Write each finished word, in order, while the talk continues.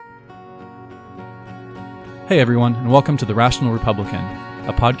Hey everyone, and welcome to The Rational Republican,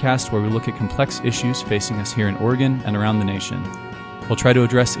 a podcast where we look at complex issues facing us here in Oregon and around the nation. We'll try to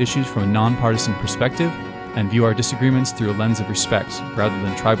address issues from a nonpartisan perspective and view our disagreements through a lens of respect rather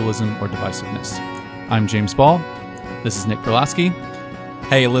than tribalism or divisiveness. I'm James Ball. This is Nick Perlasky.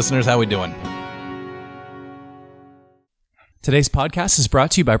 Hey listeners, how we doing? Today's podcast is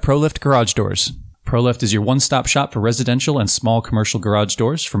brought to you by ProLift Garage Doors. ProLift is your one-stop shop for residential and small commercial garage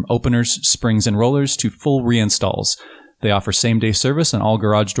doors, from openers, springs, and rollers to full reinstalls. They offer same-day service on all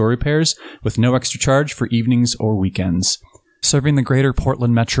garage door repairs with no extra charge for evenings or weekends. Serving the greater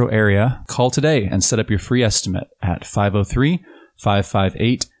Portland metro area, call today and set up your free estimate at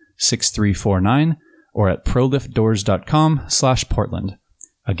 503-558-6349 or at proliftdoors.com/Portland.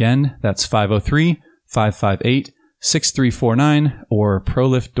 Again, that's 503-558-6349 or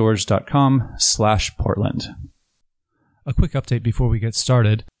proliftdoors.com/Portland. A quick update before we get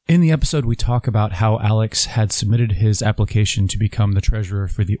started. In the episode, we talk about how Alex had submitted his application to become the treasurer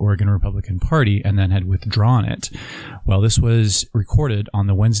for the Oregon Republican Party and then had withdrawn it. Well, this was recorded on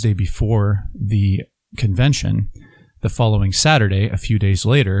the Wednesday before the convention. The following Saturday, a few days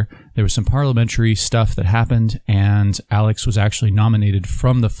later, there was some parliamentary stuff that happened, and Alex was actually nominated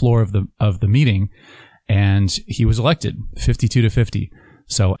from the floor of the meeting, and he was elected 52-50.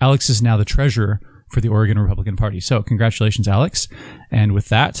 So Alex is now the treasurer for the Oregon Republican Party. So congratulations, Alex. And with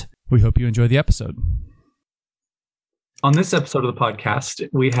that, we hope you enjoy the episode. On this episode of the podcast,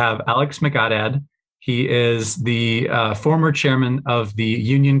 we have Alex McHaddad. He is the former chairman of the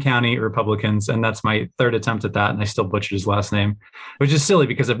Union County Republicans, and that's my third attempt at that, and I still butchered his last name, which is silly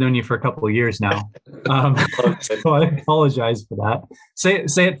because I've known you for a couple of years now. So I apologize for that. Say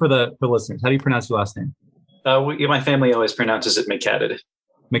it for the listeners. How do you pronounce your last name? My family always pronounces it McHaddad.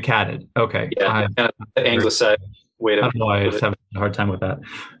 McHaddad. Okay. Yeah, kind of the anglicized way to. I don't know why I just have a hard time with that.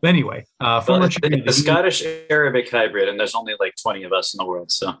 But anyway, former chairman. The Scottish Arabic hybrid, and there's only like 20 of us in the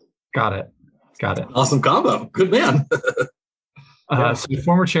world. So got it. Awesome combo. Good man. So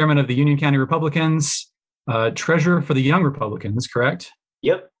former chairman of the Union County Republicans, treasurer for the Young Republicans, correct?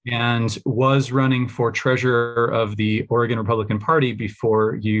 Yep. And was running for treasurer of the Oregon Republican Party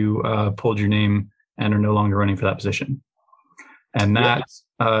before you pulled your name and are no longer running for that position. And that,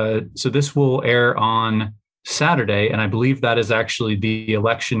 so this will air on Saturday, and I believe that is actually the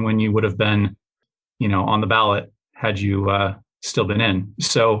election when you would have been, on the ballot had you still been in.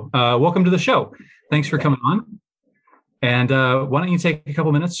 So welcome to the show. Thanks for coming on. And why don't you take a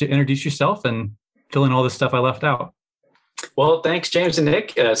couple minutes to introduce yourself and fill in all the stuff I left out. Well, thanks, James and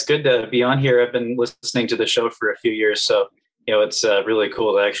Nick. It's good to be on here. I've been listening to the show for a few years, so it's really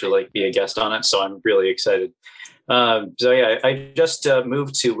cool to actually be a guest on it. So I'm really excited. I just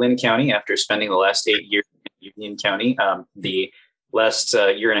moved to Linn County after spending the last 8 years in Union County. The last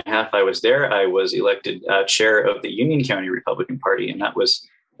year and a half I was there, I was elected chair of the Union County Republican Party, and that was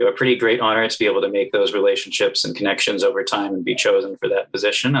a pretty great honor to be able to make those relationships and connections over time and be chosen for that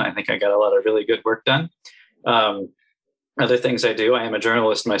position. And I think I got a lot of really good work done. Other things I do, I am a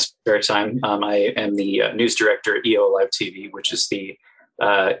journalist in my spare time. I am the news director at EO Live TV, which is the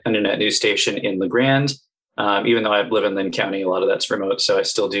internet news station in La Grande. Even though I live in Linn County, a lot of that's remote, so I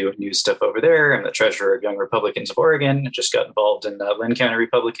still do news stuff over there. I'm the treasurer of Young Republicans of Oregon. I just got involved in Linn County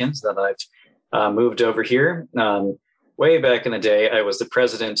Republicans. Then I've moved over here. Way back in the day, I was the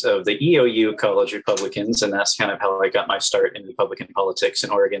president of the EOU College Republicans, and that's kind of how I got my start in Republican politics in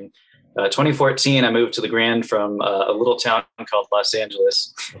Oregon. 2014, I moved to La Grande from a little town called Los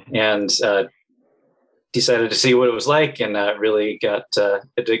Angeles, and decided to see what it was like, and really got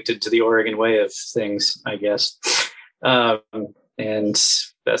addicted to the Oregon way of things, I guess. And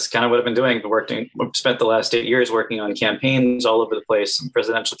that's kind of what I've been doing. I've spent the last 8 years working on campaigns all over the place, some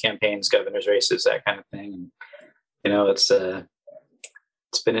presidential campaigns, governor's races, that kind of thing. And, it's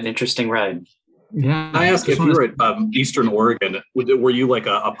been an interesting ride. Yeah. I ask if you were at Eastern Oregon, were you like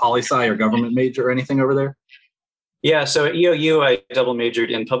a poli-sci or government major or anything over there? Yeah, so at EOU, I double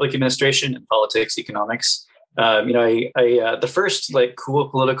majored in public administration and politics, economics. The first cool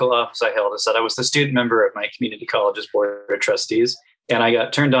political office I held is that I was the student member of my community college's board of trustees, and I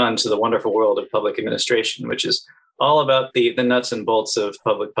got turned on to the wonderful world of public administration, which is all about the nuts and bolts of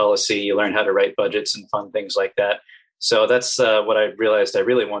public policy. You learn how to write budgets and fun things like that. So that's what I realized I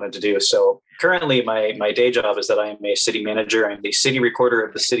really wanted to do. So currently, my day job is that I am a city manager. I'm the city recorder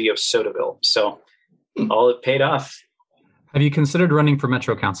of the city of Sotaville. So all it paid off. Have you considered running for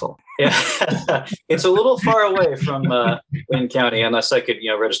Metro Council? Yeah, it's a little far away from Linn County, unless I could,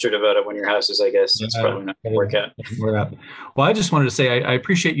 register to vote at one of your houses. I guess it's probably not going to work out. Well, I just wanted to say I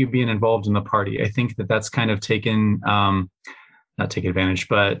appreciate you being involved in the party. I think that's kind of taken not take advantage,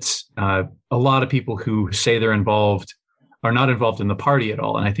 but a lot of people who say they're involved are not involved in the party at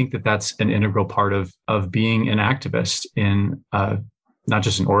all. And I think that that's an integral part of being an activist in not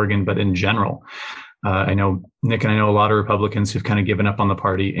just in Oregon, but in general. I know Nick and I know a lot of Republicans who've kind of given up on the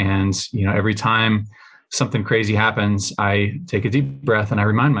party. And, every time something crazy happens, I take a deep breath and I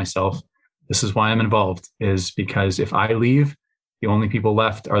remind myself, this is why I'm involved, is because if I leave, the only people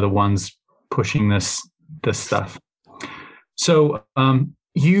left are the ones pushing this stuff. So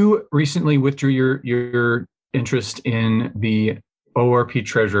you recently withdrew your interest in the ORP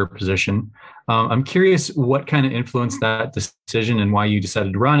Treasurer position. I'm curious what kind of influenced that decision and why you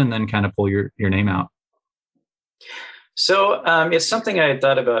decided to run and then kind of pull your name out. So it's something I had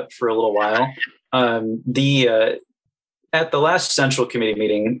thought about for a little while. At the last Central Committee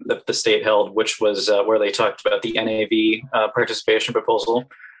meeting that the state held, which was where they talked about the NAV participation proposal,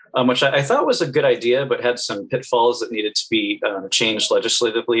 which I thought was a good idea, but had some pitfalls that needed to be changed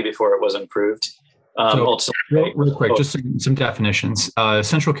legislatively before it was improved. Real quick, just some definitions.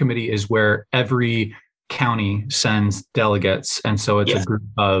 Central Committee is where every county sends delegates. And so it's a group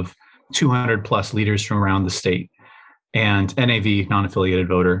of 200 plus leaders from around the state. And NAV, non-affiliated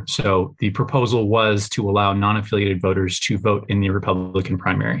voter. So the proposal was to allow non-affiliated voters to vote in the Republican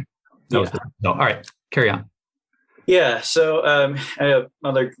primary. All right, carry on. Yeah, so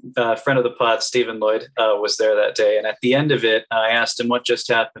another friend of the pod, Stephen Lloyd, was there that day. And at the end of it, I asked him what just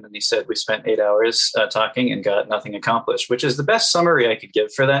happened. And he said, we spent 8 hours talking and got nothing accomplished, which is the best summary I could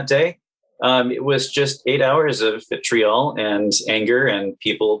give for that day. It was just 8 hours of vitriol and anger and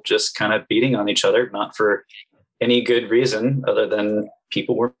people just kind of beating on each other, not for any good reason other than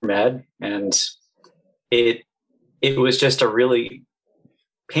people were mad. And it was just a really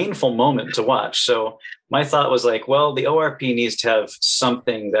painful moment to watch. So my thought was like, well, the ORP needs to have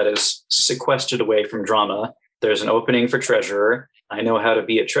something that is sequestered away from drama. There's an opening for treasurer. I know how to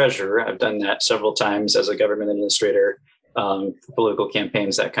be a treasurer. I've done that several times as a government administrator, for political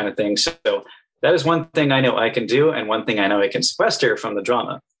campaigns, that kind of thing. So that is one thing I know I can do, and one thing I know I can sequester from the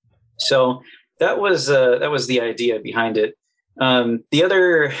drama. So that was the idea behind it.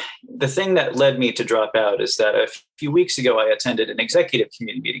 The thing that led me to drop out is that a few weeks ago, I attended an executive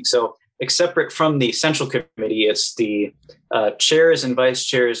committee meeting. So separate from the Central Committee, it's the chairs and vice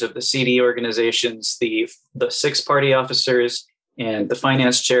chairs of the CD organizations, the 6 party officers, and the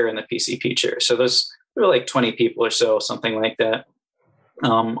finance chair and the PCP chair. So there were like 20 people or so, something like that,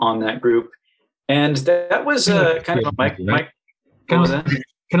 on that group. And that was kind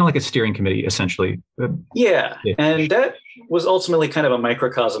of like a steering committee, essentially. Yeah. And that was ultimately kind of a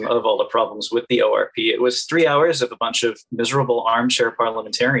microcosm of all the problems with the ORP. It was 3 hours of a bunch of miserable armchair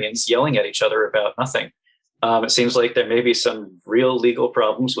parliamentarians yelling at each other about nothing. It seems like there may be some real legal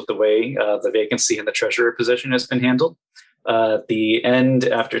problems with the way the vacancy in the treasurer position has been handled. The end,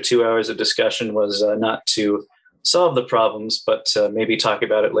 after 2 hours of discussion, was not to solve the problems, but maybe talk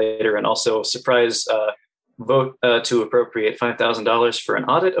about it later, and also surprise vote to appropriate $5,000 for an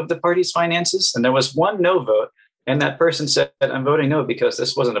audit of the party's finances. And there was one no vote. And that person said, I'm voting no because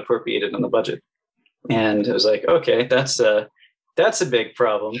this wasn't appropriated in the budget. And it was like, okay, that's a big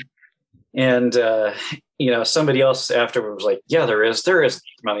problem. And, somebody else afterward was like, yeah, there is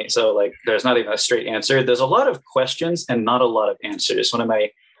money. So like, there's not even a straight answer. There's a lot of questions and not a lot of answers. One of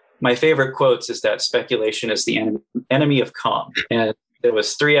my favorite quotes is that speculation is the enemy of calm. And there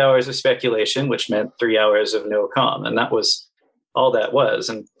was 3 hours of speculation, which meant 3 hours of no calm. And that was all that was.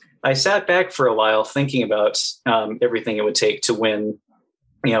 And I sat back for a while thinking about everything it would take to win,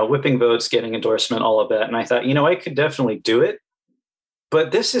 whipping votes, getting endorsement, all of that. And I thought, I could definitely do it,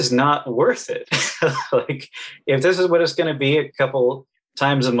 but this is not worth it. Like, if this is what it's going to be a couple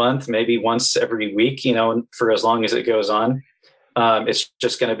times a month, maybe once every week, for as long as it goes on, it's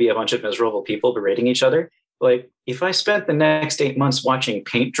just going to be a bunch of miserable people berating each other. Like, if I spent the next 8 months watching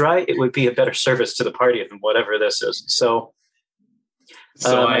paint dry, it would be a better service to the party than whatever this is. So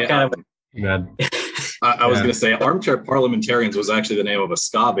I was going to say Armchair Parliamentarians was actually the name of a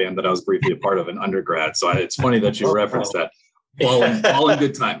ska band that I was briefly a part of in undergrad. So it's funny that you referenced that. All in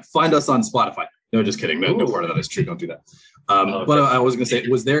good time. Find us on Spotify. No, just kidding. No part of that is true. Don't do that. But I was going to say,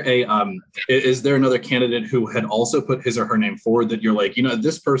 was there is there another candidate who had also put his or her name forward that you're like,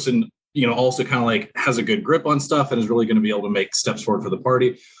 this person, also kind of like has a good grip on stuff and is really going to be able to make steps forward for the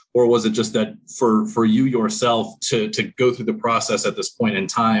party? Or was it just that for you yourself to go through the process at this point in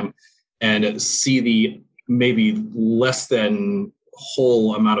time and see the maybe less than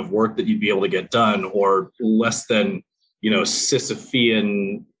whole amount of work that you'd be able to get done, or less than,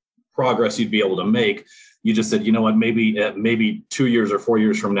 Sisyphean progress you'd be able to make? You just said, maybe 2 years or 4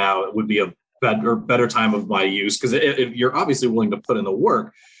 years from now, it would be better time of my use, because if you're obviously willing to put in the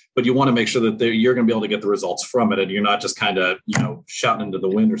work, but you want to make sure that you're going to be able to get the results from it, and you're not just kind of shouting into the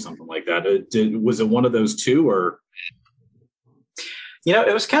wind or something like that. Was it one of those two, or?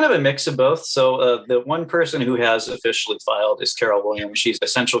 It was kind of a mix of both. So the one person who has officially filed is Carol Williams. She's a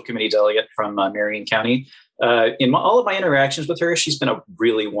Central Committee delegate from Marion County. In all of my interactions with her, she's been a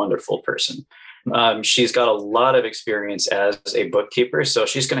really wonderful person. She's got a lot of experience as a bookkeeper, so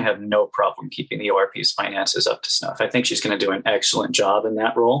she's going to have no problem keeping the ORP's finances up to snuff. I think she's going to do an excellent job in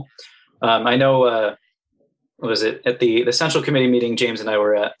that role. I know, was it at the Central Committee meeting James and I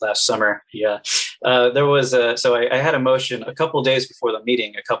were at last summer? Yeah. There was I had a motion a couple of days before the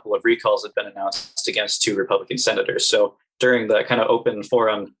meeting. A couple of recalls had been announced against 2 Republican senators. So during the kind of open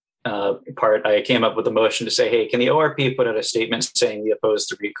forum part, I came up with a motion to say, hey, can the ORP put out a statement saying we oppose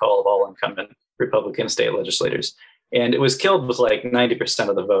the recall of all incumbent Republican state legislators? And it was killed with like 90%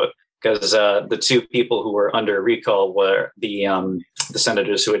 of the vote, because the 2 people who were under recall were the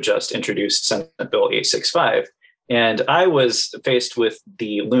senators who had just introduced Senate Bill 865. And I was faced with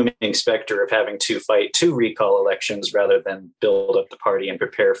the looming specter of having to fight 2 recall elections rather than build up the party and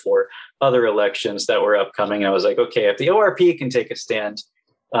prepare for other elections that were upcoming. I was like, okay, if the ORP can take a stand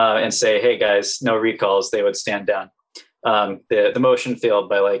and say, hey guys, no recalls, they would stand down. The motion failed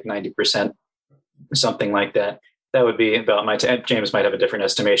by like 90%, something like that. That would be about my time. James might have a different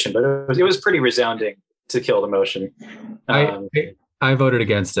estimation, but it was pretty resounding to kill the motion. I voted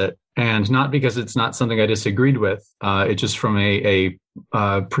against it, and not because it's not something I disagreed with. It just from a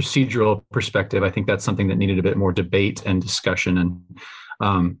procedural perspective, I think that's something that needed a bit more debate and discussion.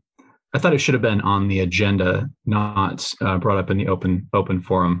 And I thought it should have been on the agenda, not brought up in the open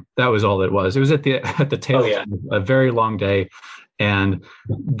forum. That was all it was. It was at the tail end of a very long day, and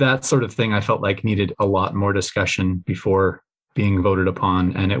that sort of thing I felt like needed a lot more discussion before being voted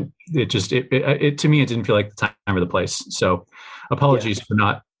upon. And it to me, it didn't feel like the time or the place. So apologies for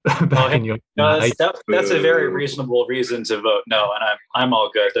not backing you. That's a very reasonable reason to vote no, and I'm all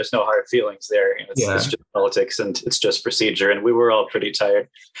good. There's no hard feelings there. It's just politics and it's just procedure, and we were all pretty tired.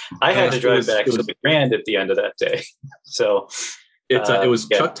 I had to drive back to the Grand at the end of that day. So it was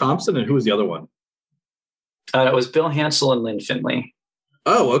Chuck Thompson, and who was the other one? It was Bill Hansel and Lynn Finley.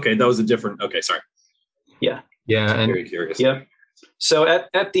 Oh, okay, that was a different. Okay, sorry. Yeah, and very curious. Yeah. So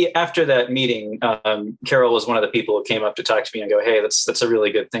after that meeting, Carol was one of the people who came up to talk to me and go, hey, that's a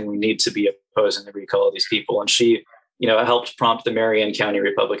really good thing. We need to be opposing the recall of these people. And she, helped prompt the Marion County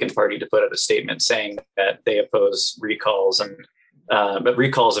Republican Party to put out a statement saying that they oppose recalls but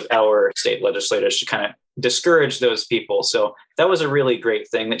recalls of our state legislators to kind of discourage those people. So that was a really great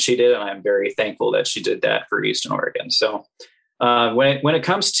thing that she did. And I'm very thankful that she did that for Eastern Oregon. So when it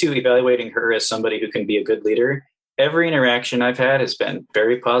comes to evaluating her as somebody who can be a good leader, every interaction I've had has been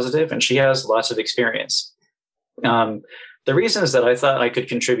very positive, and she has lots of experience. The reason is that I thought I could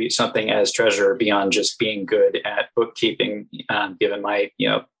contribute something as treasurer beyond just being good at bookkeeping, given my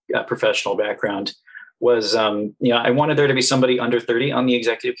professional background, was I wanted there to be somebody under 30 on the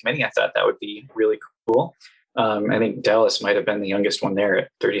executive committee. I thought that would be really cool. I think Dallas might have been the youngest one there at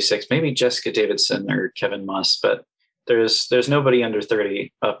 36, maybe Jessica Davidson or Kevin Moss, but there's nobody under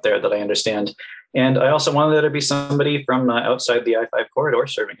 30 up there that I understand. And I also wanted there to be somebody from outside the I-5 corridor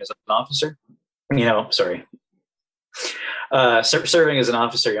serving as an officer. Serving as an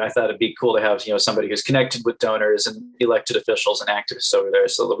officer, I thought it'd be cool to have somebody who's connected with donors and elected officials and activists over there,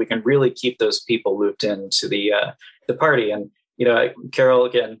 so that we can really keep those people looped into the party. And Carol,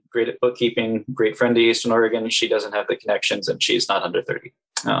 again, great at bookkeeping, great friend to Eastern Oregon. She doesn't have the connections, and she's not under 30,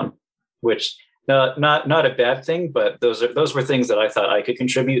 which. Not a bad thing, but those were things that I thought I could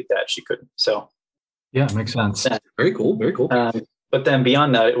contribute that she couldn't. So, yeah, makes sense. Very cool. Very cool. But then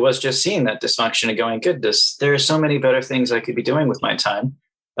beyond that, it was just seeing that dysfunction and going, goodness, there are so many better things I could be doing with my time.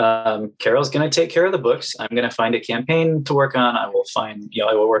 Carol's going to take care of the books. I'm going to find a campaign to work on. I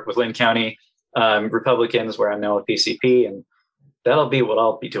will work with Lynn County Republicans where I'm now with PCP, and that'll be what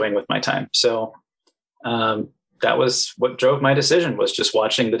I'll be doing with my time. So, that was what drove my decision, was just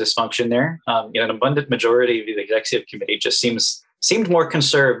watching the dysfunction there. An abundant majority of the executive committee just seemed more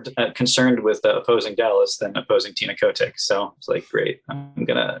concerned with opposing Dallas than opposing Tina Kotek. So it's like, great, I'm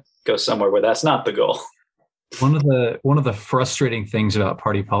going to go somewhere where that's not the goal. One of the frustrating things about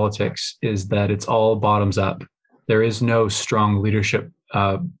party politics is that it's all bottoms up. There is no strong leadership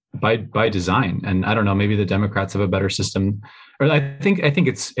by design. And I don't know, maybe the Democrats have a better system. Or I think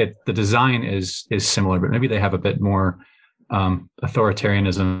the design is similar, but maybe they have a bit more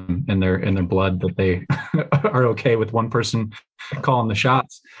authoritarianism in their blood, that they are okay with one person calling the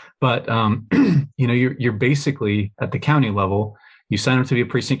shots. But you're basically at the county level, You sign up to be a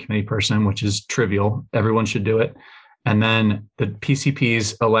precinct committee person, which is trivial. Everyone should do it. And then the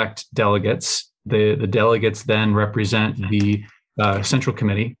PCPs elect delegates. The delegates then represent the central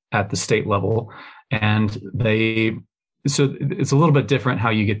committee at the state level. And so it's a little bit different how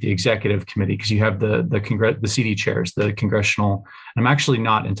you get the executive committee, because you have the CD chairs, the congressional. I'm actually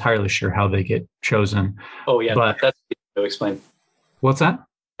not entirely sure how they get chosen. Oh yeah, but that's to explain. What's that?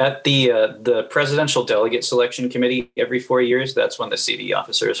 At the presidential delegate selection committee every 4 years, that's when the CD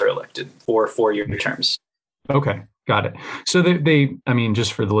officers are elected for 4-year terms. Okay, got it. So they, I mean,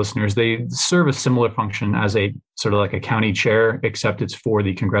 just for the listeners, they serve a similar function as a sort of like a county chair, except it's for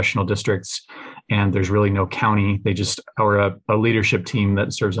the congressional districts, and there's really no county. They just are a leadership team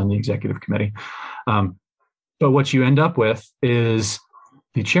that serves on the executive committee. But what you end up with is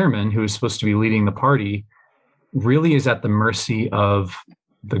the chairman, who is supposed to be leading the party, really is at the mercy of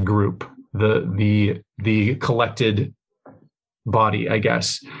the group, the collected body, I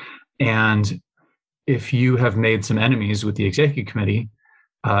guess. And if you have made some enemies with the executive committee,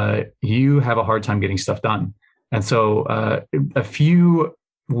 you have a hard time getting stuff done. And so a few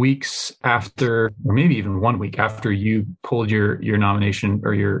weeks after, or maybe even 1 week after you pulled your nomination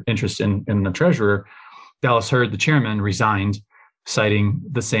or your interest in the treasurer, Dallas Hurd, the chairman, resigned, citing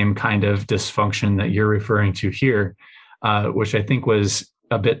the same kind of dysfunction that you're referring to here, which I think was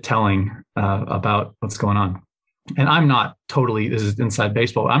a bit telling about what's going on. And I'm not totally, this is inside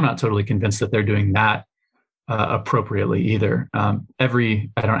baseball, I'm not totally convinced that they're doing that appropriately either. I'm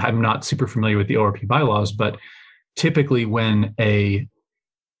not super familiar with the ORP bylaws, but typically when a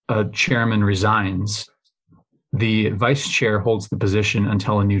chairman resigns, the vice chair holds the position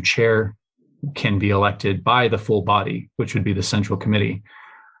until a new chair can be elected by the full body, which would be the central committee.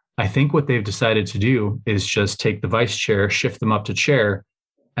 I think what they've decided to do is just take the vice chair, shift them up to chair,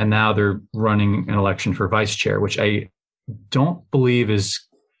 and now they're running an election for vice chair, which I don't believe is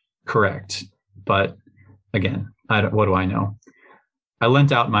correct. But again, what do I know? I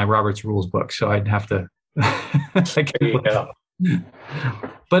lent out my Robert's Rules book, so I'd have to.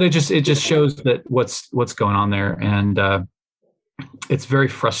 But it just shows that what's going on there, and it's very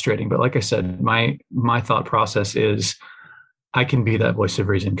frustrating. But like I said, my thought process is I can be that voice of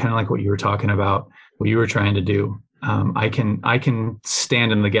reason, kind of like what you were talking about, what you were trying to do. I can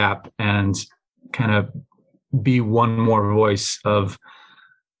stand in the gap and kind of be one more voice of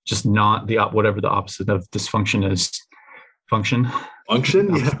just not whatever the opposite of dysfunction is. Function.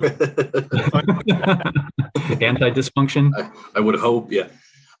 Yeah. Anti-dysfunction. I would hope. Yeah.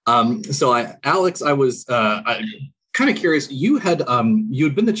 Alex, I was kind of curious. You had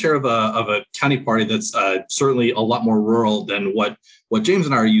been the chair of a county party that's certainly a lot more rural than what James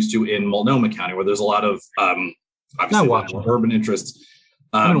and I are used to in Multnomah County, where there's a lot of obviously urban interests.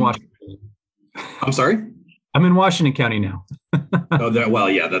 I'm in Washington. I'm sorry? I'm in Washington County now.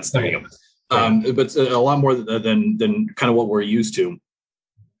 That's there you go. But a lot more than kind of what we're used to. And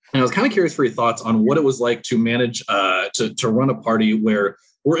I was kind of curious for your thoughts on what it was like to manage to run a party where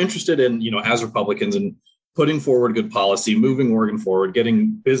we're interested in, as Republicans, and putting forward good policy, moving Oregon forward,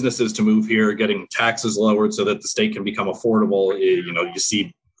 getting businesses to move here, getting taxes lowered so that the state can become affordable. You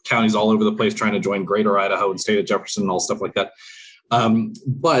see counties all over the place trying to join Greater Idaho and state of Jefferson and all stuff like that.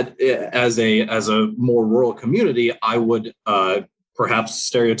 But as a more rural community, I would perhaps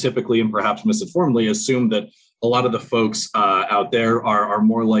stereotypically and perhaps misinformedly assume that a lot of the folks out there are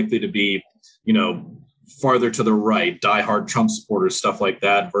more likely to be, farther to the right, diehard Trump supporters, stuff like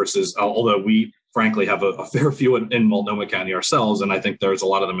that, versus, although we frankly have a fair few in Multnomah County ourselves, and I think there's a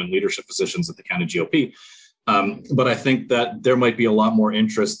lot of them in leadership positions at the county GOP. But I think that there might be a lot more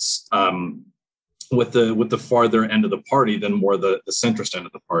interests with the farther end of the party than more the centrist end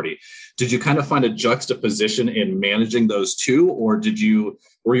of the party. Did you kind of find a juxtaposition in managing those two, or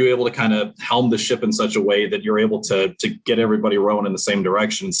were you able to kind of helm the ship in such a way that you're able to get everybody rowing in the same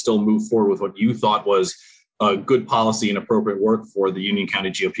direction and still move forward with what you thought was a good policy and appropriate work for the Union County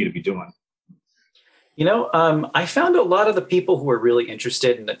GOP to be doing? I found a lot of the people who were really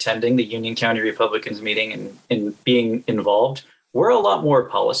interested in attending the Union County Republicans meeting and being involved were a lot more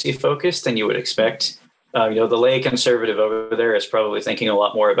policy focused than you would expect. The lay conservative over there is probably thinking a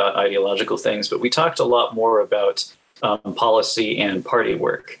lot more about ideological things, but we talked a lot more about policy and party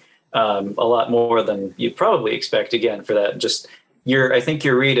work, a lot more than you'd probably expect. Again, for that, I think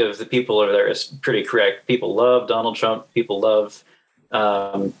your read of the people over there is pretty correct. People love Donald Trump. People love,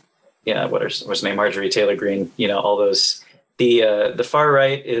 what's her name, Marjorie Taylor Greene. All those. The far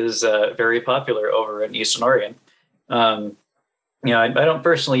right is very popular over in Eastern Oregon. I don't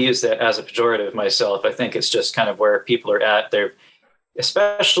personally use that as a pejorative myself. I think it's just kind of where people are at.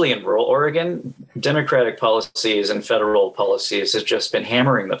 especially in rural Oregon, Democratic policies and federal policies has just been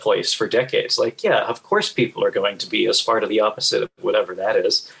hammering the place for decades. Like, yeah, of course people are going to be as far to the opposite of whatever that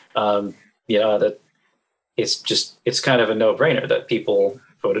is. That it's kind of a no-brainer that people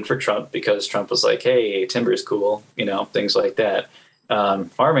voted for Trump because Trump was like, hey, timber's cool, things like that.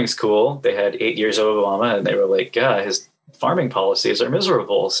 Farming's cool. They had 8 years of Obama and they were like, his farming policies are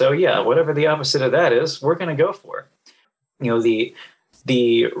miserable. So yeah, whatever the opposite of that is, we're going to go for.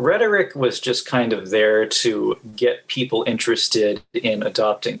 The rhetoric was just kind of there to get people interested in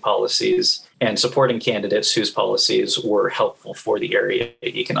adopting policies and supporting candidates whose policies were helpful for the area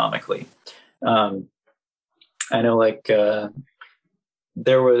economically. I know,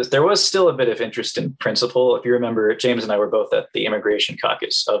 there was still a bit of interest in principle. If you remember, James and I were both at the immigration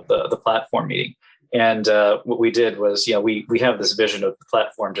caucus of the platform meeting. And what we did was, we have this vision of the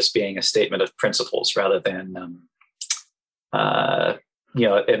platform just being a statement of principles rather than, a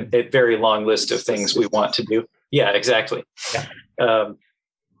very long list of things we want to do. Yeah, exactly. Yeah. I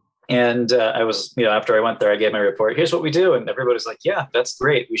was, after I went there, I gave my report. Here's what we do. And everybody's like, yeah, that's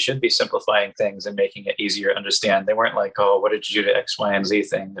great. We should be simplifying things and making it easier to understand. They weren't like, oh, what did you do to X, Y, and Z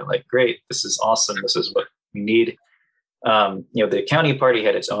thing? They're like, great, this is awesome. This is what we need. The county party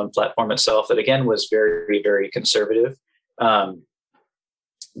had its own platform itself that, again, was very, very conservative.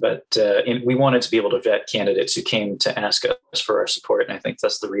 But we wanted to be able to vet candidates who came to ask us for our support. And I think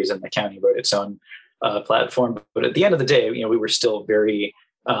that's the reason the county wrote its own platform. But at the end of the day, we were still very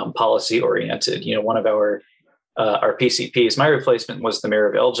policy oriented. One of our PCPs, my replacement was the mayor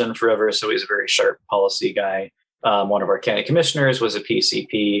of Elgin forever. So he's a very sharp policy guy. One of our county commissioners was a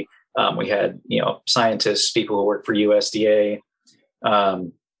PCP. We had, scientists, people who work for USDA,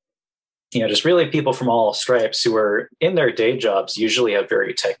 just really people from all stripes who are in their day jobs usually have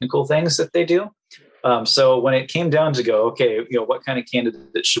very technical things that they do. So when it came down to go, okay, what kind of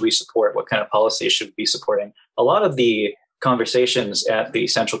candidates should we support? What kind of policy should we be supporting? A lot of the conversations at the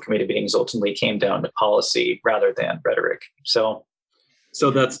central committee meetings ultimately came down to policy rather than rhetoric. So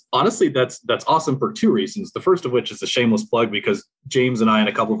that's awesome for two reasons. The first of which is a shameless plug because James and I and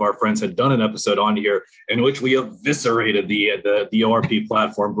a couple of our friends had done an episode on here in which we eviscerated the ORP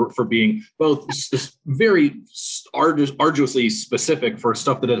platform for being both very arduously specific for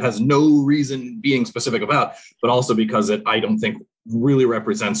stuff that it has no reason being specific about, but also because it, I don't think, really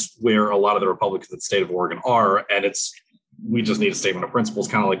represents where a lot of the Republicans in the state of Oregon are. And we just need a statement of principles,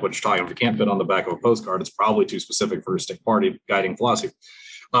 kind of like what you're talking about. If it can't fit on the back of a postcard, it's probably too specific for a state party guiding philosophy.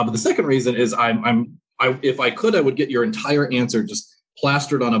 But the second reason is if I could, I would get your entire answer just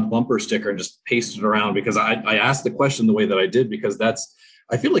plastered on a bumper sticker and just pasted around, because I asked the question the way that I did, because that's,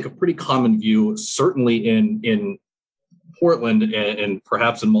 I feel like, a pretty common view, certainly in Portland and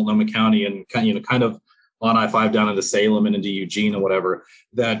perhaps in Multnomah County and kind of on I-5 down into Salem and into Eugene and whatever,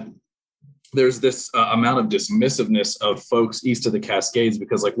 that there's this amount of dismissiveness of folks east of the Cascades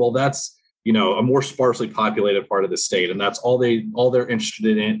because, that's, a more sparsely populated part of the state. And that's all they're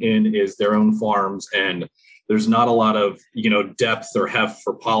interested in is their own farms. And there's not a lot of, depth or heft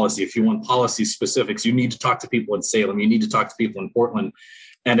for policy. If you want policy specifics, you need to talk to people in Salem. You need to talk to people in Portland.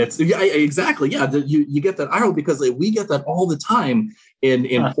 And it's exactly. Yeah. You get that arrow because we get that all the time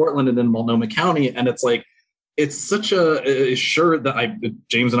in Portland and in Multnomah County. And it's like, it's such sure that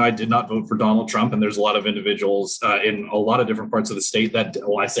James and I did not vote for Donald Trump. And there's a lot of individuals in a lot of different parts of the state that,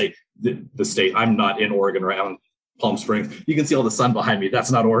 I say the state, I'm not in Oregon, around Palm Springs. You can see all the sun behind me.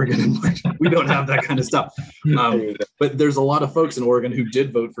 That's not Oregon. We don't have that kind of stuff. But there's a lot of folks in Oregon who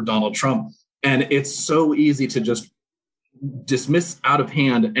did vote for Donald Trump. And it's so easy to just dismiss out of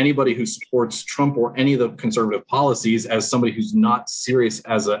hand anybody who supports Trump or any of the conservative policies as somebody who's not serious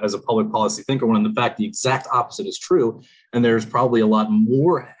as a public policy thinker, when in fact the exact opposite is true. And there's probably a lot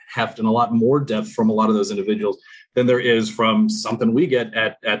more heft and a lot more depth from a lot of those individuals than there is from something we get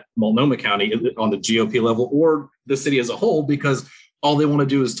at Multnomah County on the GOP level or the city as a whole, because all they want to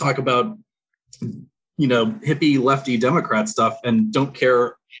do is talk about, hippie lefty Democrat stuff and don't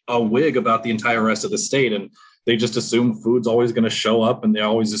care a wig about the entire rest of the state. And they just assume food's always going to show up, and they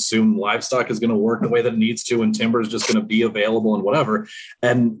always assume livestock is going to work the way that it needs to, and timber is just going to be available and whatever,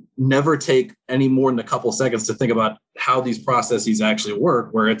 and never take any more than a couple seconds to think about how these processes actually work,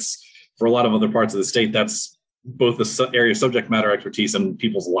 where it's, for a lot of other parts of the state, that's both the area of subject matter expertise and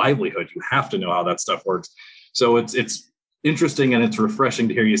people's livelihood. You have to know how that stuff works. So it's interesting, and it's refreshing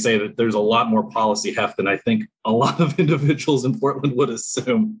to hear you say that there's a lot more policy heft than I think a lot of individuals in Portland would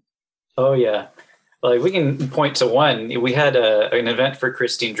assume. Oh, yeah. Like, we can point to one. We had an event for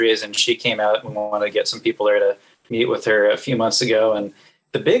Christine Drees, and she came out and we wanted to get some people there to meet with her a few months ago. And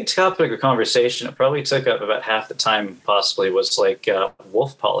the big topic of conversation, it probably took up about half the time possibly, was like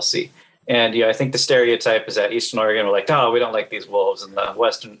wolf policy. And I think the stereotype is that Eastern Oregon were like, oh, we don't like these wolves, and the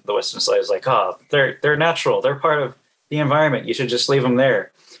western side is like, oh, they're natural, they're part of the environment, you should just leave them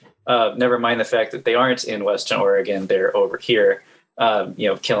there. Never mind the fact that they aren't in Western Oregon, they're over here,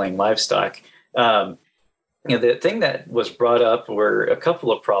 killing livestock. The thing that was brought up were a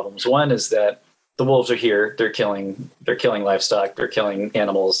couple of problems. One is that the wolves are here, they're killing livestock, they're killing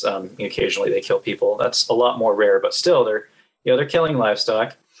animals. Occasionally they kill people. That's a lot more rare, but still they're killing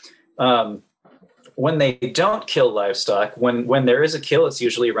livestock. When they don't kill livestock, when there is a kill, it's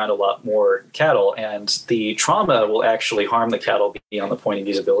usually around a lot more cattle, and the trauma will actually harm the cattle beyond the point of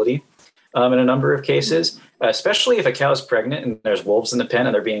usability in a number of cases, especially if a cow is pregnant and there's wolves in the pen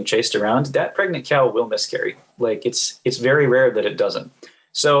and they're being chased around. That pregnant cow will miscarry. Like it's very rare that it doesn't.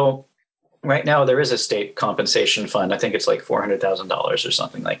 So right now there is a state compensation fund. I think it's like $400,000 or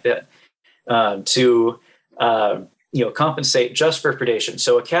something like that to compensate just for predation.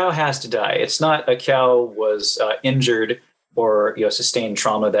 So a cow has to die. It's not a cow was injured or sustained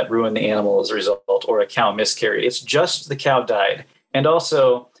trauma that ruined the animal as a result, or a cow miscarried. It's just the cow died. And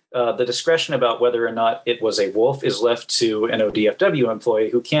also the discretion about whether or not it was a wolf is left to an ODFW employee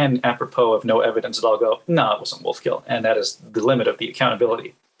who can, apropos of no evidence at all, go, no, it wasn't wolf kill. And that is the limit of the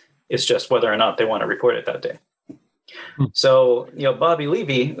accountability. It's just whether or not they want to report it that day. So, Bobby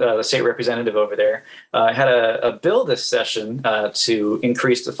Levy, the state representative over there, had a bill this session to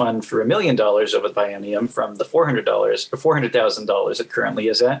increase the fund for $1 million over the biennium from the $400,000 it currently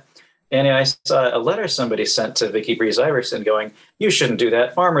is at. And I saw a letter somebody sent to Vicky Breeze Iverson going, you shouldn't do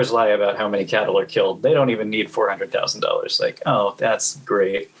that. Farmers lie about how many cattle are killed. They don't even need $400,000. Like, oh, that's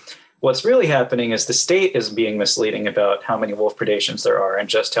great. What's really happening is the state is being misleading about how many wolf predations there are and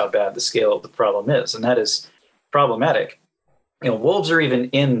just how bad the scale of the problem is. And that is problematic. Wolves are even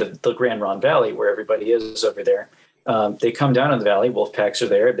in the Grand Ronde Valley where everybody is over there. They come down in the valley. Wolf packs are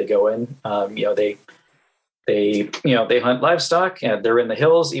there. They go in. They hunt livestock. And they're in the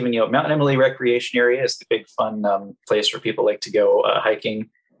hills. Even Mount Emily Recreation Area is the big fun place where people like to go hiking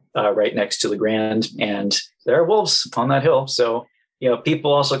right next to the Grand. And there are wolves on that hill. So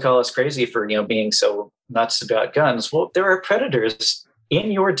people also call us crazy for being so nuts about guns. Well, there are predators in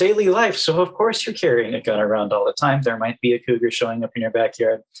your daily life. So of course you're carrying a gun around all the time. There might be a cougar showing up in your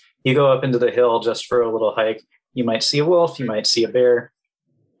backyard. You go up into the hill just for a little hike. You might see a wolf. You might see a bear.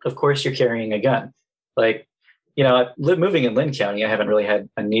 Of course you're carrying a gun. Like, moving in Lynn County, I haven't really had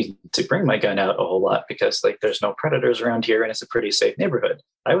a need to bring my gun out a whole lot because there's no predators around here and it's a pretty safe neighborhood.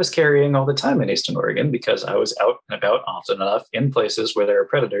 I was carrying all the time in Eastern Oregon because I was out and about often enough in places where there are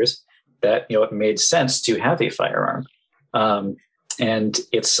predators that, it made sense to have a firearm. And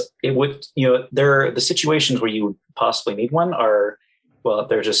the situations where you would possibly need one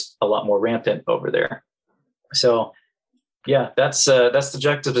they're just a lot more rampant over there. So, yeah, that's the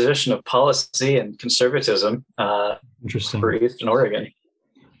juxtaposition of policy and conservatism. Interesting. For Eastern Oregon.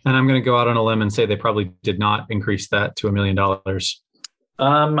 And I'm going to go out on a limb and say they probably did not increase that to $1 million.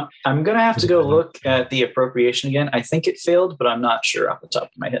 I'm going to have to go look at the appropriation again. I think it failed, but I'm not sure off the top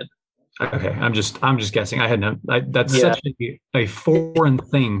of my head. Okay, I'm just guessing. That's such a foreign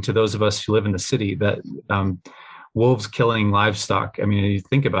thing to those of us who live in the city, that wolves killing livestock. I mean, you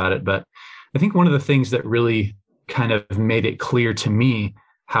think about it, but I think one of the things that really kind of made it clear to me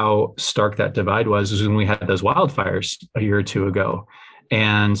how stark that divide was when we had those wildfires a year or two ago,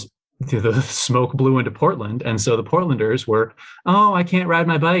 and the smoke blew into Portland. And so the Portlanders were, oh, I can't ride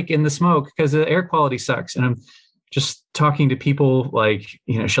my bike in the smoke because the air quality sucks. And I'm just talking to people like,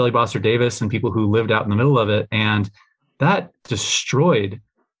 Shelley Bosser Davis and people who lived out in the middle of it. And that destroyed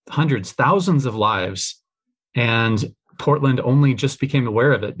hundreds, thousands of lives. And Portland only just became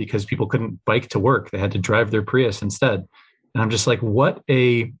aware of it because people couldn't bike to work. They had to drive their Prius instead. And I'm just like, what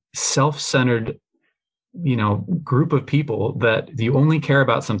a self-centered, group of people that you only care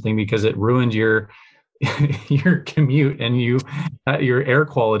about something because it ruined your commute and your air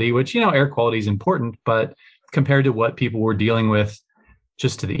quality, which, air quality is important, but compared to what people were dealing with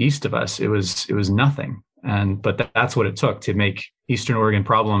just to the east of us, it was nothing. But that's what it took to make Eastern Oregon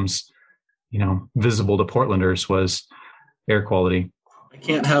problems, visible to Portlanders, was air quality. I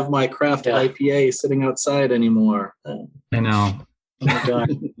can't have my craft IPA sitting outside anymore. I know. Oh my God.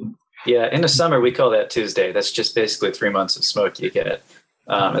 Yeah, in the summer we call that Tuesday. That's just basically 3 months of smoke you get.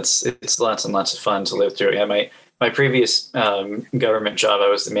 It's lots and lots of fun to live through. Yeah, my previous government job, I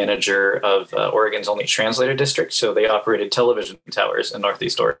was the manager of Oregon's only translator district. So they operated television towers in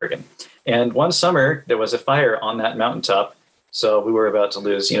Northeast Oregon. And one summer there was a fire on that mountaintop. So we were about to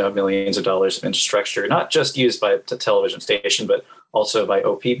lose, millions of dollars of infrastructure, not just used by the television station, but also by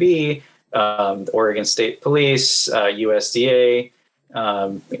OPB, the Oregon State Police, USDA,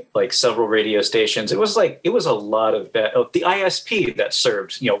 like several radio stations. It was a lot of the ISP that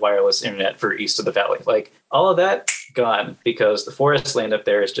served, wireless internet for east of the valley. Like all of that gone because the forest land up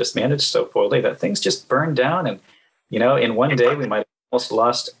there is just managed so poorly that things just burned down. And, in one day we might have almost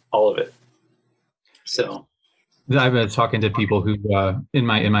lost all of it. So I've been talking to people who, in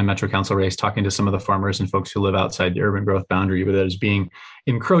my Metro Council race, talking to some of the farmers and folks who live outside the urban growth boundary, but that is being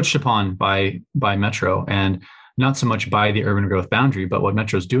encroached upon by Metro, and not so much by the urban growth boundary, but what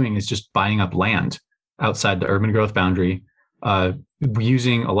Metro's doing is just buying up land outside the urban growth boundary,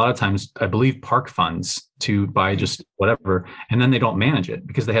 using a lot of times, I believe, park funds to buy just whatever, and then they don't manage it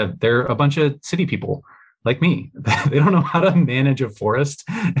because they're a bunch of city people like me. They don't know how to manage a forest.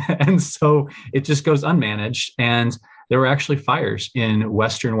 And so it just goes unmanaged. And there were actually fires in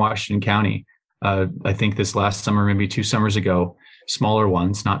Western Washington County. I think this last summer, maybe 2 summers ago, smaller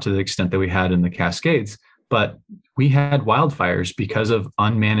ones, not to the extent that we had in the Cascades, but we had wildfires because of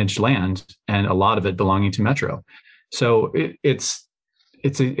unmanaged land, and a lot of it belonging to Metro. So it's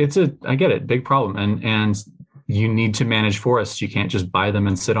I get it, big problem. And you need to manage forests. You can't just buy them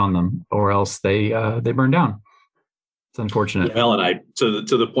and sit on them, or else they burn down. It's unfortunate. Well, and to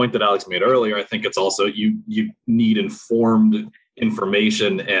the point that Alex made earlier, I think it's also you need informed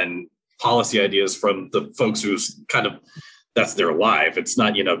information and policy ideas from the folks who's kind of, that's their life. It's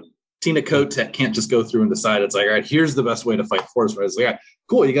not, Tina Cote can't just go through and decide it's like, all right, here's the best way to fight forest fires. Like,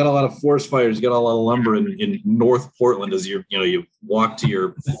 cool, you got a lot of forest fires, you got a lot of lumber in North Portland as you walk to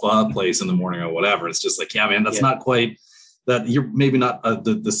your pho place in the morning or whatever. It's just like, yeah, man, that's not quite that. You're maybe not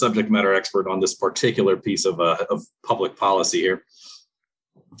the subject matter expert on this particular piece of public policy here.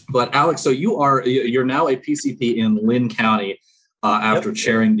 But Alex, so you're now a PCP in Lynn County after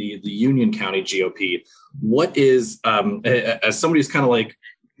chairing the Union County GOP. What is, as somebody who's kind of like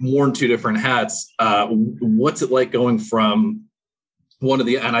worn 2 different hats, what's it like going from one of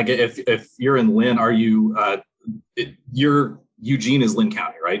the, and I get, if you're in Lynn, are you, Eugene is Lynn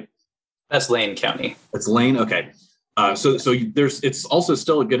County, right? That's Lane County. It's Lane. Okay. So it's also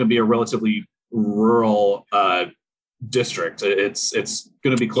still going to be a relatively rural district. It's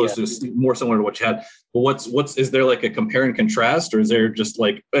going to be close to more similar to what you had. But is there like a compare and contrast, or is there just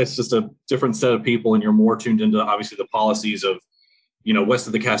like, it's just a different set of people and you're more tuned into obviously the policies of, west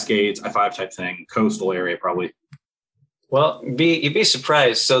of the Cascades, I-5 type thing, coastal area probably? Well, you'd be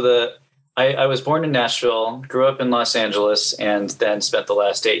surprised. So I was born in Nashville, grew up in Los Angeles, and then spent the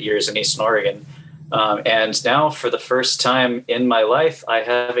last 8 years in Eastern Oregon. And now for the first time in my life, I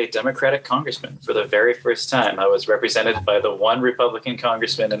have a Democratic congressman for the very first time. I was represented by the one Republican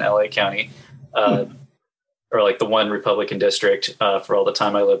congressman in LA County, or like the one Republican district for all the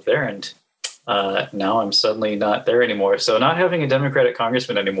time I lived there. And now I'm suddenly not there anymore. So not having a Democratic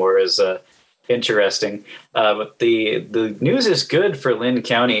congressman anymore is interesting. But the news is good for Lynn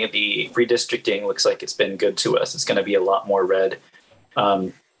County. The redistricting looks like it's been good to us. It's going to be a lot more red.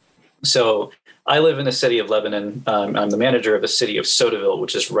 So I live in the city of Lebanon. I'm the manager of the city of Sotaville,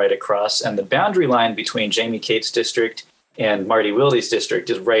 which is right across. And the boundary line between Jamie Cate's district and Marty Wilde's district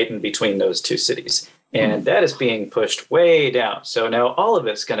is right in between those 2 cities. And that is being pushed way down. So now all of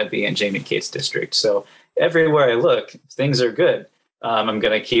it's going to be in Jamie Cate's district. So everywhere I look, things are good. I'm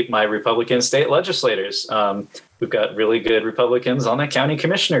going to keep my Republican state legislators. We've got really good Republicans on the county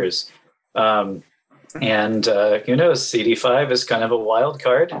commissioners. And who knows, CD5 is kind of a wild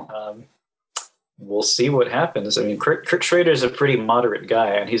card. We'll see what happens. I mean, Kurt Schrader is a pretty moderate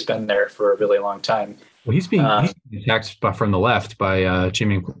guy, and he's been there for a really long time. Well, he's being attacked from the left by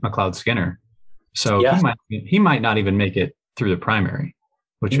Jimmy McLeod Skinner. So he might not even make it through the primary,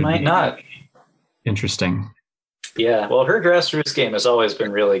 which would be not interesting. Yeah, well, her grassroots game has always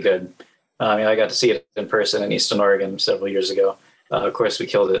been really good. I got to see it in person in Eastern Oregon several years ago. Of course, we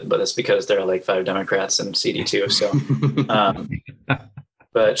killed it, but it's because there are like 5 Democrats in CD2. So,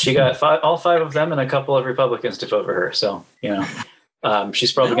 but she got all 5 of them and a couple of Republicans to vote for her. So,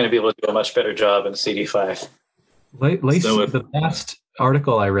 she's probably going to be able to do a much better job in CD5. The last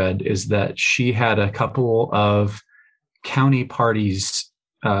article I read is that she had a couple of county parties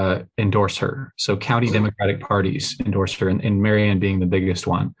endorse her. So county Democratic parties endorse her, and Marianne being the biggest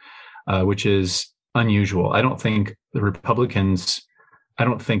one, which is unusual. I don't think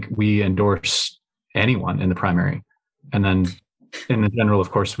we endorse anyone in the primary. And then in the general,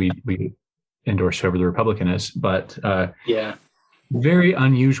 of course, we endorse whoever the Republican is. But very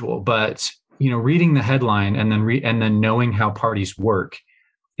unusual. But reading the headline and then knowing how parties work,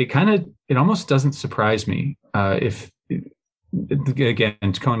 it almost doesn't surprise me if again,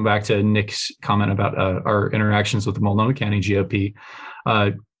 coming back to Nick's comment about our interactions with the Multnomah County GOP,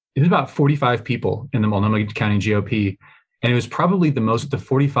 it was about 45 people in the Multnomah County GOP, and it was probably the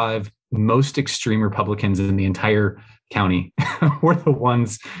 45 most extreme Republicans in the entire county were the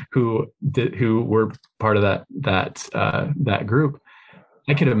ones who were part of that group.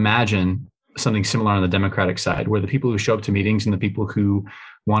 I could imagine something similar on the Democratic side, where the people who show up to meetings and the people who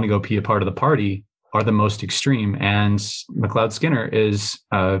want to go be a part of the party are the most extreme. And McLeod Skinner is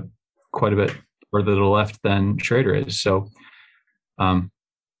quite a bit further to the left than Schrader is. So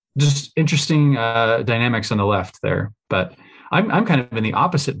just interesting dynamics on the left there. But I'm kind of in the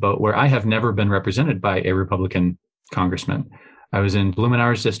opposite boat, where I have never been represented by a Republican congressman. I was in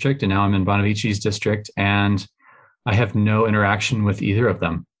Blumenauer's district, and now I'm in Bonavici's district, and I have no interaction with either of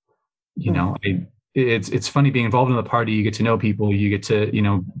them. You know, it's funny being involved in the party. You get to know people. You get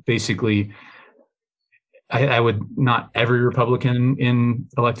to, basically, I would, not every Republican in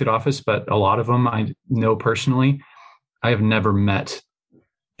elected office, but a lot of them I know personally. I have never met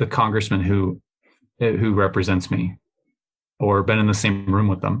the congressman who represents me or been in the same room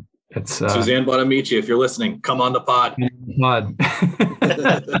with them. It's Suzanne Bonamici, if you're listening, come on the pod. I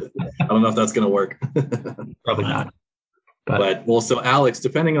don't know if that's going to work. Probably not. But so Alex,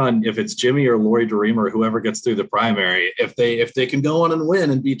 depending on if it's Jimmy or Lori DeReamer, whoever gets through the primary, if they can go on and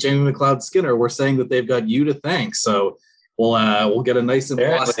win and beat Jamie McLeod Skinner, we're saying that they've got you to thank. So we'll get a nice and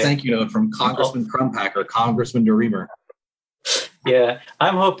boss thank you note from Congressman Crumpacker, Congressman DeReamer. Yeah,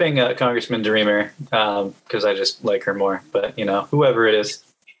 I'm hoping Congressman DeReamer, because I just like her more. But whoever it is,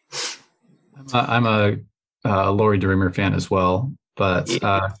 I'm a Lori DeReamer fan as well. But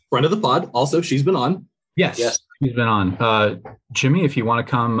friend of the pod, also she's been on. Yes. He's been on. Jimmy, if you want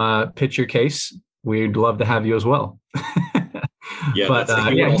to come pitch your case, we'd love to have you as well. Yeah, but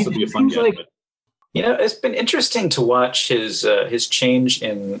he would also be a fun guy. It's been interesting to watch his change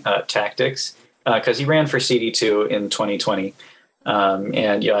in tactics, because he ran for CD2 in 2020.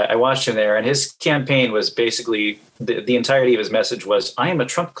 I watched him there, and his campaign was basically the entirety of his message was, "I am a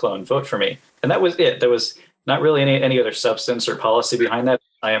Trump clone, vote for me." And that was it. There was not really any other substance or policy behind that.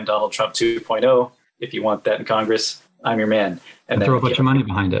 I am Donald Trump 2.0. If you want that in Congress, I'm your man. And then throw a bunch of money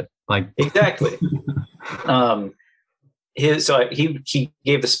behind it. Exactly. He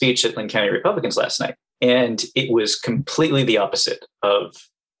gave the speech at Linn County Republicans last night, and it was completely the opposite of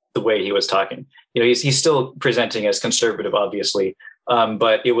the way he was talking. He's still presenting as conservative, obviously,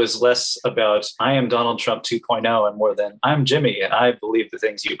 but it was less about I am Donald Trump 2.0 and more than I'm Jimmy and I believe the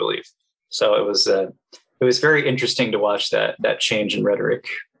things you believe. So it was very interesting to watch that change in rhetoric.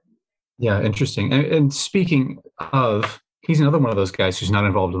 Yeah, interesting. And speaking of, he's another one of those guys who's not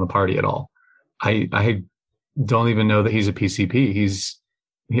involved in the party at all. I don't even know that he's a PCP.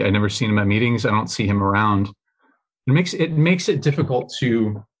 I've never seen him at meetings. I don't see him around. It makes it difficult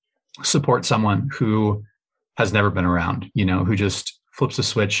to support someone who has never been around, who just flips a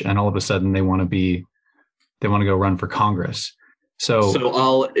switch and all of a sudden they want to go run for Congress. So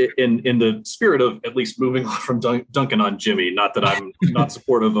I'll, in the spirit of at least moving on from Duncan on Jimmy, not that I'm not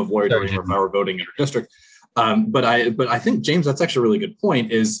supportive of Lori DeReamer if I were voting in her district, but I think, James, that's actually a really good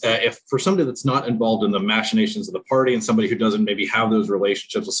point. Is if for somebody that's not involved in the machinations of the party and somebody who doesn't maybe have those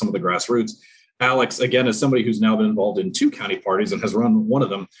relationships with some of the grassroots, Alex, again, as somebody who's now been involved in 2 county parties and has run one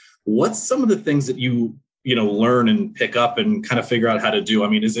of them, what's some of the things that you learn and pick up and kind of figure out how to do? I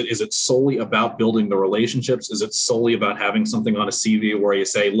mean, is it solely about building the relationships? Is it solely about having something on a CV where you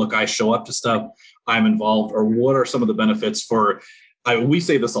say, look, I show up to stuff, I'm involved? Or what are some of the benefits we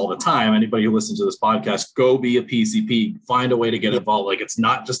say this all the time, anybody who listens to this podcast, go be a PCP, find a way to get involved. It's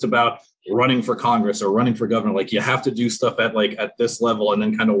not just about running for Congress or running for governor. You have to do stuff at this level and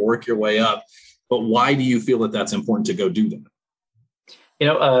then kind of work your way up. But why do you feel that that's important to go do that?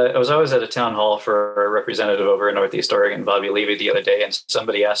 I was always at a town hall for a representative over in Northeast Oregon, Bobby Levy, the other day, and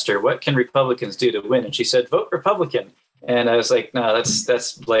somebody asked her, what can Republicans do to win? And she said, vote Republican. And I was like, no, that's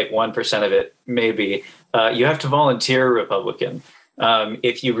 1% of it, maybe. You have to volunteer Republican.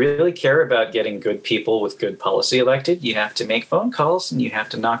 If you really care about getting good people with good policy elected, you have to make phone calls and you have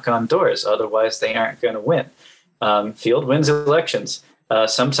to knock on doors. Otherwise, they aren't going to win. Field wins elections.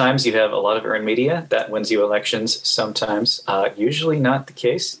 Sometimes you have a lot of earned media that wins you elections. Sometimes, usually not the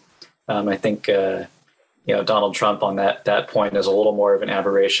case. I think Donald Trump on that point is a little more of an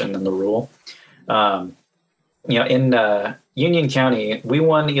aberration than the rule. In Union County, we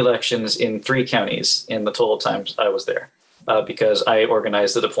won elections in 3 counties in the total times I was there, because I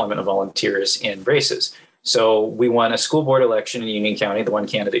organized the deployment of volunteers in races. So we won a school board election in Union County. The one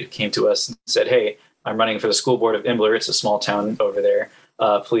candidate came to us and said, "Hey, I'm running for the school board of Imbler. It's a small town over there.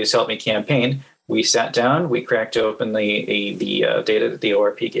 Please help me campaign." We sat down, we cracked open the data that the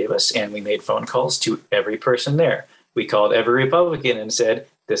ORP gave us, and we made phone calls to every person there. We called every Republican and said,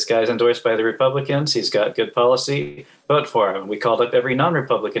 this guy's endorsed by the Republicans. He's got good policy. Vote for him. We called up every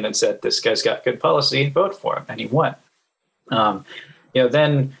non-Republican and said, this guy's got good policy. Vote for him. And he won.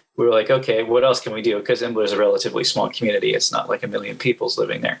 Then we were like, okay, what else can we do? Because Embler is a relatively small community. It's not like 1 million people's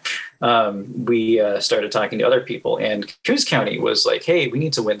living there. We started talking to other people. And Coos County was like, hey, we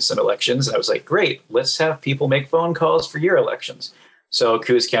need to win some elections. And I was like, great, let's have people make phone calls for your elections. So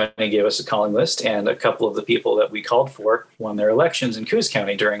Coos County gave us a calling list, and a couple of the people that we called for won their elections in Coos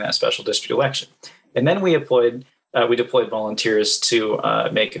County during that special district election. And then we deployed volunteers to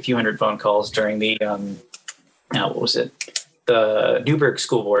make a few hundred phone calls during the the Newburgh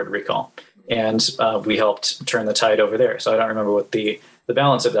School Board recall, and we helped turn the tide over there. So I don't remember what the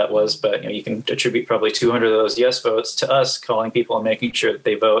balance of that was, but you can attribute probably 200 of those yes votes to us calling people and making sure that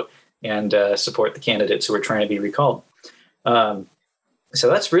they vote and support the candidates who are trying to be recalled. So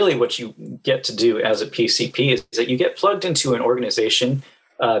that's really what you get to do as a PCP, is that you get plugged into an organization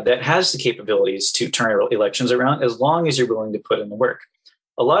that has the capabilities to turn elections around, as long as you're willing to put in the work.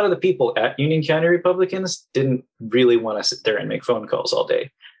 A lot of the people at Union County Republicans didn't really want to sit there and make phone calls all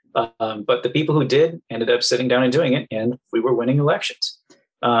day. But the people who did ended up sitting down and doing it, and we were winning elections.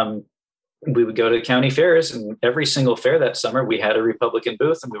 We would go to county fairs, and every single fair that summer, we had a Republican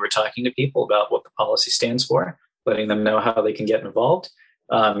booth, and we were talking to people about what the policy stands for, letting them know how they can get involved,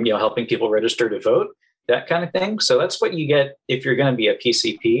 helping people register to vote, that kind of thing. So that's what you get if you're going to be a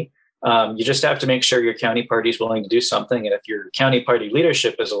PCP. You just have to make sure your county party is willing to do something. And if your county party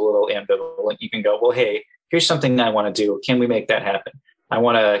leadership is a little ambivalent, you can go, well, hey, here's something I want to do. Can we make that happen? I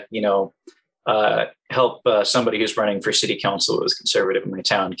want to, help somebody who's running for city council who is conservative in my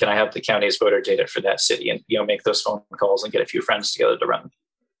town. Can I have the county's voter data for that city and, make those phone calls and get a few friends together to run,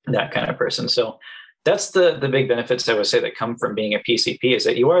 that kind of person. So that's the big benefits, I would say, that come from being a PCP, is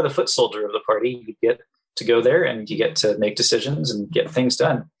that you are the foot soldier of the party. You get to go there and you get to make decisions and get things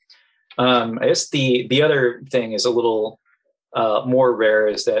done. I guess the other thing is a little more rare,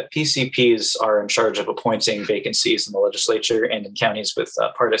 is that PCPs are in charge of appointing vacancies in the legislature, and in counties with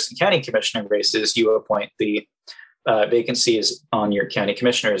partisan county commissioner races, you appoint the vacancies on your county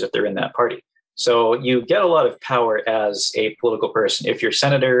commissioners if they're in that party. So you get a lot of power as a political person. If your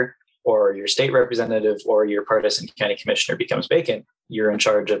senator or your state representative or your partisan county commissioner becomes vacant, you're in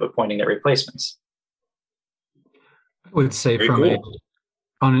charge of appointing their replacements. I would say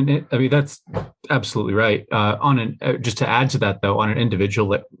that's absolutely right. Just to add to that, though, on an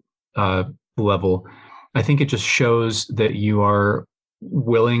individual level, I think it just shows that you are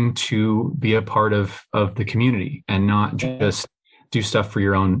willing to be a part of the community and not just do stuff for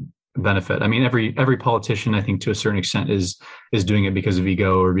your own benefit. I mean, every politician, I think, to a certain extent, is doing it because of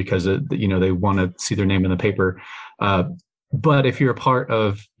ego or because of, they want to see their name in the paper. But if you're a part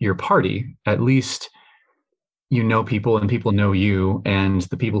of your party, at least you know people and people know you, and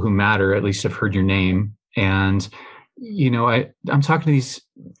the people who matter at least have heard your name. And, I'm talking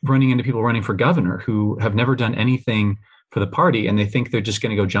to people running for governor who have never done anything for the party, and they think they're just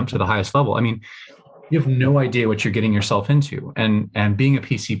going to go jump to the highest level. I mean, you have no idea what you're getting yourself into. And being a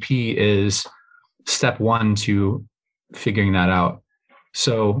PCP is step one to figuring that out.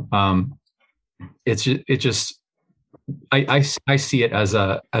 So I see it as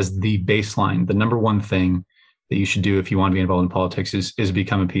the baseline. The number one thing that you should do if you want to be involved in politics is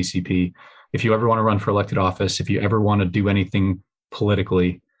become a PCP. If you ever want to run for elected office, if you ever want to do anything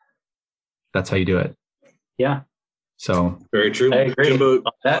politically, that's how you do it. Yeah. So very true. I agree. Jimbo.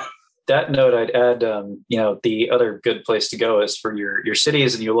 On that note, I'd add, the other good place to go is for your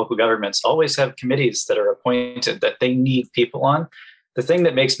cities and your local governments always have committees that are appointed that they need people on. The thing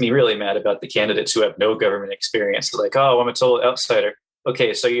that makes me really mad about the candidates who have no government experience is like, oh, I'm a total outsider.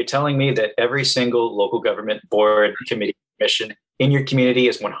 Okay, so you're telling me that every single local government board, committee, commission in your community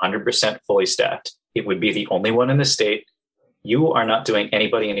is 100% fully staffed. It would be the only one in the state. You are not doing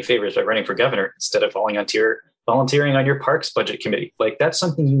anybody any favors by running for governor instead of volunteering on your parks budget committee. Like, that's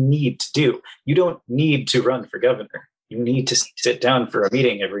something you need to do. You don't need to run for governor. You need to sit down for a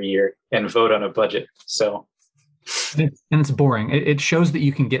meeting every year and vote on a budget. So, and it's boring. It shows that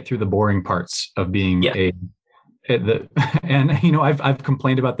you can get through the boring parts of being I've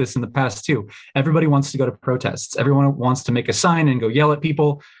complained about this in the past too. Everybody wants to go to protests. Everyone wants to make a sign and go yell at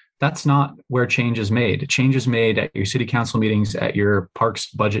people. That's not where change is made. Change is made at your city council meetings, at your parks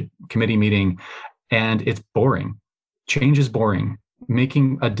budget committee meeting, and it's boring. Change is boring.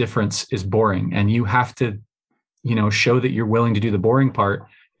 Making a difference is boring, and you have to, show that you're willing to do the boring part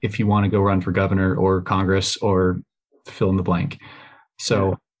if you want to go run for governor or Congress or fill in the blank.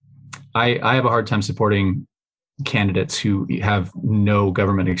 So I have a hard time supporting candidates who have no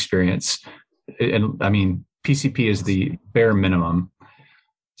government experience. And I mean, PCP is the bare minimum.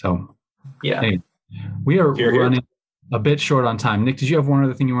 So yeah, anyway, we are Here. running a bit short on time. Nick, did you have one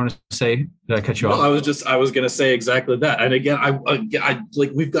other thing you wanted to say? Did I cut you off? I was going to say exactly that. And again, I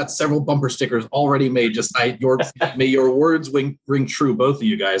like, we've got several bumper stickers already made. May your words ring true, both of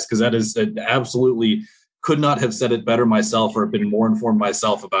you guys, because that is absolutely, could not have said it better myself or been more informed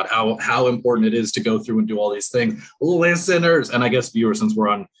myself about how important it is to go through and do all these things. Listeners, and I guess viewers, since we're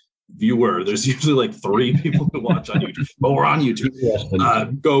on viewer, there's usually like 3 people who watch on YouTube, but we're on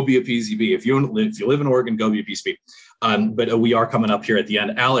YouTube. Go be a PCP. If you live in Oregon, go be a PCP. But we are coming up here at the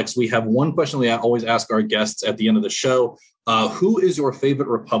end. Alex, we have one question we always ask our guests at the end of the show. Who is your favorite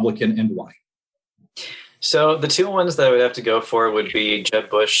Republican and why? So the 2 ones that I would have to go for would be Jeb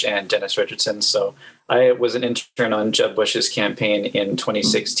Bush and Dennis Richardson. So I was an intern on Jeb Bush's campaign in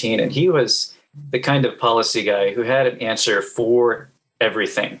 2016, and he was the kind of policy guy who had an answer for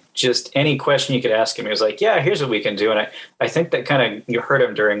everything. Just any question you could ask him, he was like, yeah, here's what we can do. And I think that kind of, you heard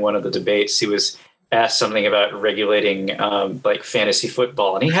him during one of the debates. He was asked something about regulating like fantasy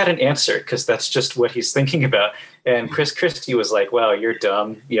football, and he had an answer because that's just what he's thinking about. And Chris Christie was like, wow, you're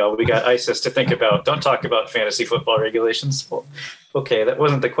dumb. We got ISIS to think about. Don't talk about fantasy football regulations. Well, okay, that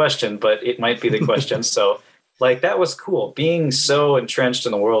wasn't the question, but it might be the question. So like, that was cool. Being so entrenched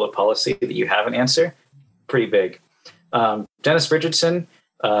in the world of policy that you have an answer, pretty big. Dennis Richardson,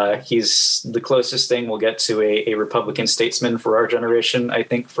 he's the closest thing we'll get to a Republican statesman for our generation, I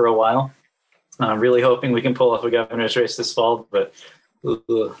think, for a while. I'm really hoping we can pull off a governor's race this fall, but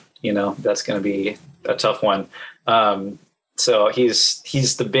that's going to be a tough one. So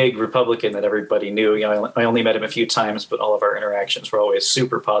he's the big Republican that everybody knew. I only met him a few times, but all of our interactions were always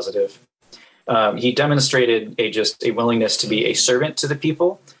super positive. He demonstrated a willingness to be a servant to the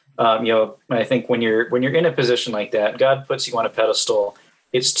people. I think when you're in a position like that, God puts you on a pedestal.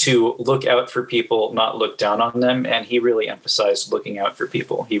 It's to look out for people, not look down on them. And he really emphasized looking out for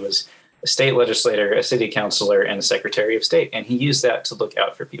people. He was a state legislator, a city councilor, and a secretary of state. And he used that to look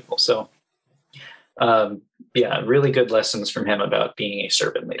out for people. So, really good lessons from him about being a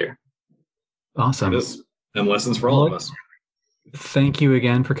servant leader. Awesome. And lessons for all of us. Thank you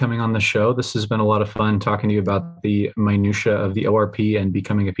again for coming on the show. This has been a lot of fun talking to you about the minutia of the ORP and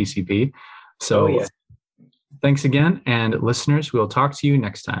becoming a PCP. So Thanks again. And listeners, we'll talk to you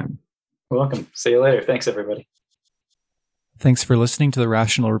next time. You're welcome. See you later. Thanks, everybody. Thanks for listening to the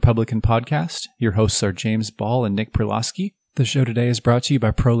Rational Republican Podcast. Your hosts are James Ball and Nick Perlosky. The show today is brought to you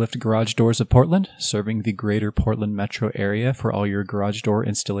by ProLift Garage Doors of Portland, serving the greater Portland metro area for all your garage door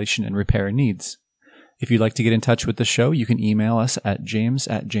installation and repair needs. If you'd like to get in touch with the show, you can email us at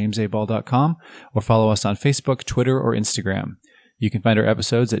james@jamesaball.com or follow us on Facebook, Twitter, or Instagram. You can find our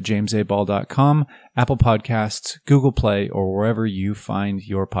episodes at jamesaball.com, Apple Podcasts, Google Play, or wherever you find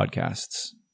your podcasts.